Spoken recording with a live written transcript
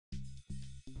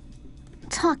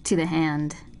Talk to the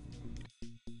hand.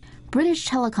 British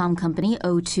telecom company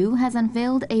O2 has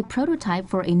unveiled a prototype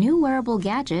for a new wearable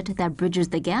gadget that bridges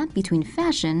the gap between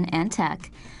fashion and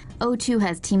tech. O2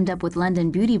 has teamed up with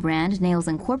London beauty brand Nails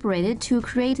Incorporated to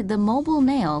create the mobile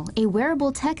nail, a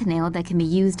wearable tech nail that can be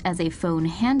used as a phone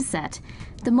handset.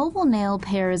 The mobile nail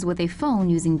pairs with a phone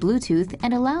using Bluetooth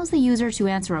and allows the user to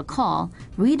answer a call,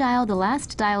 redial the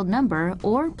last dialed number,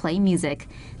 or play music.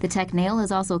 The tech nail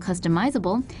is also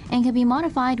customizable and can be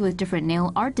modified with different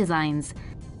nail art designs.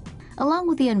 Along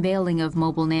with the unveiling of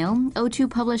Mobile Nail, O2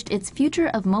 published its Future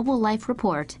of Mobile Life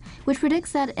report, which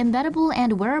predicts that embeddable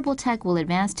and wearable tech will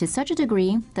advance to such a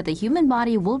degree that the human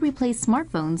body will replace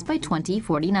smartphones by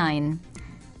 2049.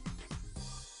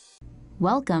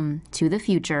 Welcome to the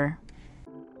future.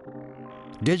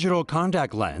 Digital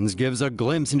contact lens gives a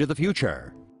glimpse into the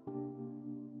future.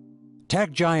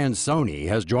 Tech giant Sony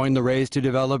has joined the race to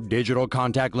develop digital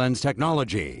contact lens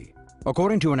technology.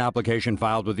 According to an application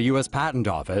filed with the U.S. Patent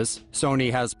Office,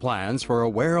 Sony has plans for a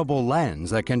wearable lens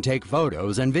that can take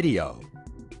photos and video.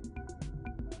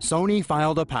 Sony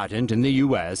filed a patent in the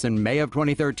U.S. in May of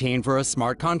 2013 for a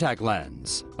smart contact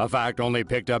lens, a fact only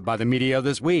picked up by the media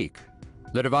this week.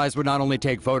 The device would not only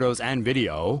take photos and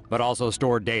video, but also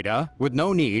store data with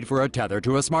no need for a tether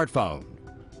to a smartphone.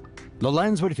 The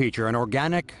lens would feature an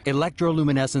organic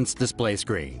electroluminescence display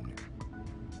screen.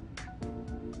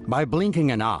 By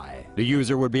blinking an eye, the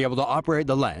user would be able to operate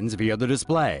the lens via the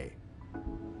display.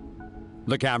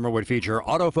 The camera would feature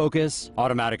autofocus,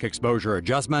 automatic exposure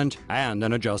adjustment, and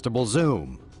an adjustable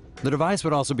zoom. The device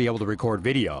would also be able to record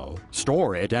video,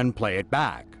 store it, and play it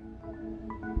back.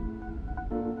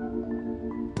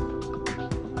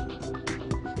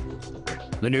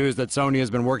 The news that Sony has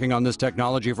been working on this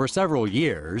technology for several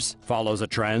years follows a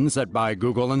trend set by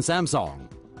Google and Samsung.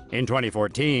 In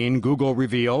 2014, Google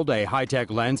revealed a high-tech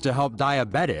lens to help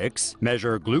diabetics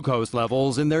measure glucose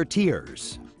levels in their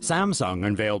tears. Samsung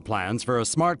unveiled plans for a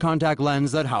smart contact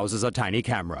lens that houses a tiny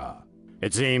camera.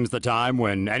 It seems the time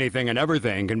when anything and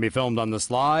everything can be filmed on the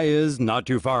sly is not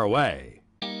too far away.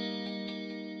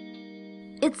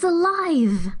 It's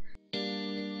alive!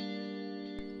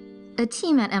 A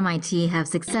team at MIT have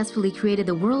successfully created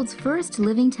the world's first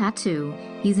living tattoo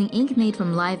using ink made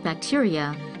from live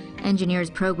bacteria. Engineers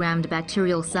programmed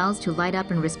bacterial cells to light up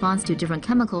in response to different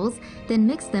chemicals, then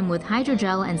mixed them with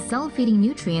hydrogel and cell-feeding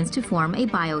nutrients to form a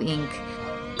bio-ink.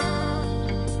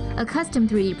 A custom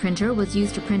 3D printer was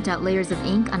used to print out layers of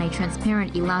ink on a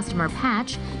transparent elastomer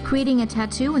patch, creating a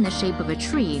tattoo in the shape of a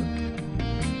tree.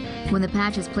 When the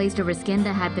patch is placed over skin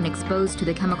that had been exposed to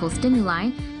the chemical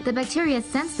stimuli, the bacteria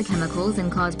sense the chemicals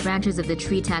and cause branches of the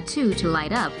tree tattoo to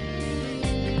light up.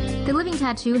 The living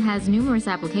tattoo has numerous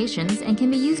applications and can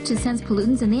be used to sense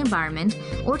pollutants in the environment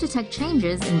or detect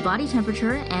changes in body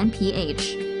temperature and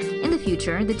pH. In the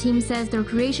future, the team says their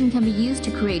creation can be used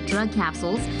to create drug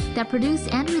capsules that produce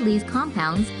and release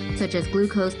compounds such as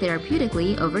glucose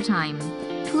therapeutically over time.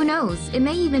 Who knows, it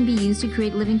may even be used to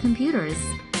create living computers.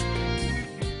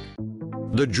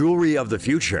 The jewelry of the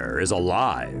future is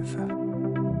alive.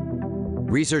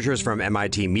 Researchers from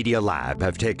MIT Media Lab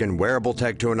have taken wearable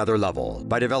tech to another level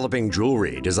by developing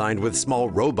jewelry designed with small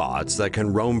robots that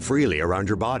can roam freely around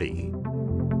your body.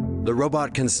 The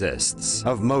robot consists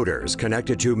of motors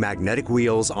connected to magnetic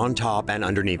wheels on top and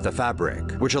underneath the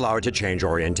fabric, which allow it to change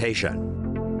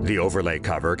orientation. The overlay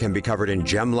cover can be covered in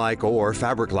gem-like or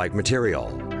fabric-like material.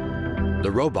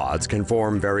 The robots can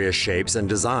form various shapes and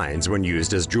designs when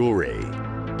used as jewelry.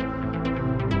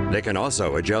 They can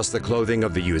also adjust the clothing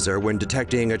of the user when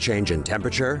detecting a change in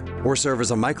temperature or serve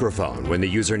as a microphone when the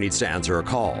user needs to answer a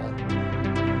call.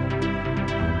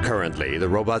 Currently, the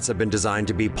robots have been designed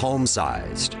to be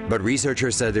palm-sized, but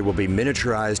researchers said they will be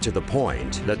miniaturized to the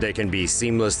point that they can be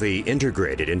seamlessly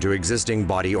integrated into existing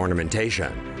body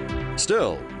ornamentation.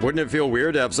 Still, wouldn't it feel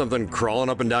weird to have something crawling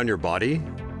up and down your body?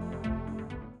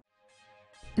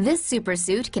 This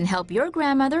supersuit can help your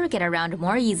grandmother get around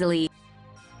more easily.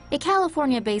 A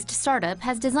California-based startup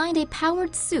has designed a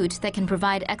powered suit that can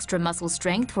provide extra muscle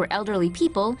strength for elderly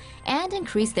people and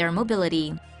increase their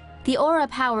mobility. The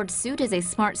Aura-powered suit is a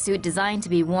smart suit designed to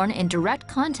be worn in direct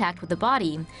contact with the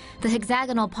body. The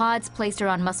hexagonal pods placed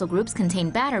around muscle groups contain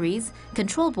batteries,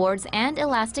 control boards, and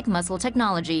elastic muscle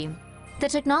technology. The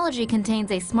technology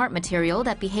contains a smart material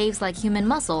that behaves like human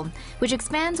muscle, which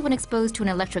expands when exposed to an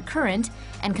electric current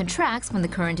and contracts when the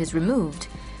current is removed.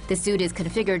 The suit is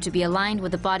configured to be aligned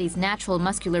with the body's natural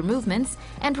muscular movements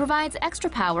and provides extra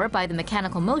power by the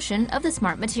mechanical motion of the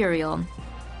smart material.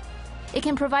 It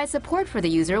can provide support for the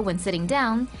user when sitting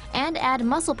down and add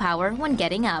muscle power when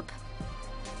getting up.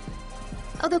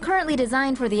 Although currently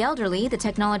designed for the elderly, the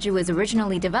technology was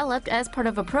originally developed as part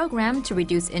of a program to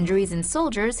reduce injuries in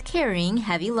soldiers carrying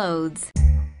heavy loads.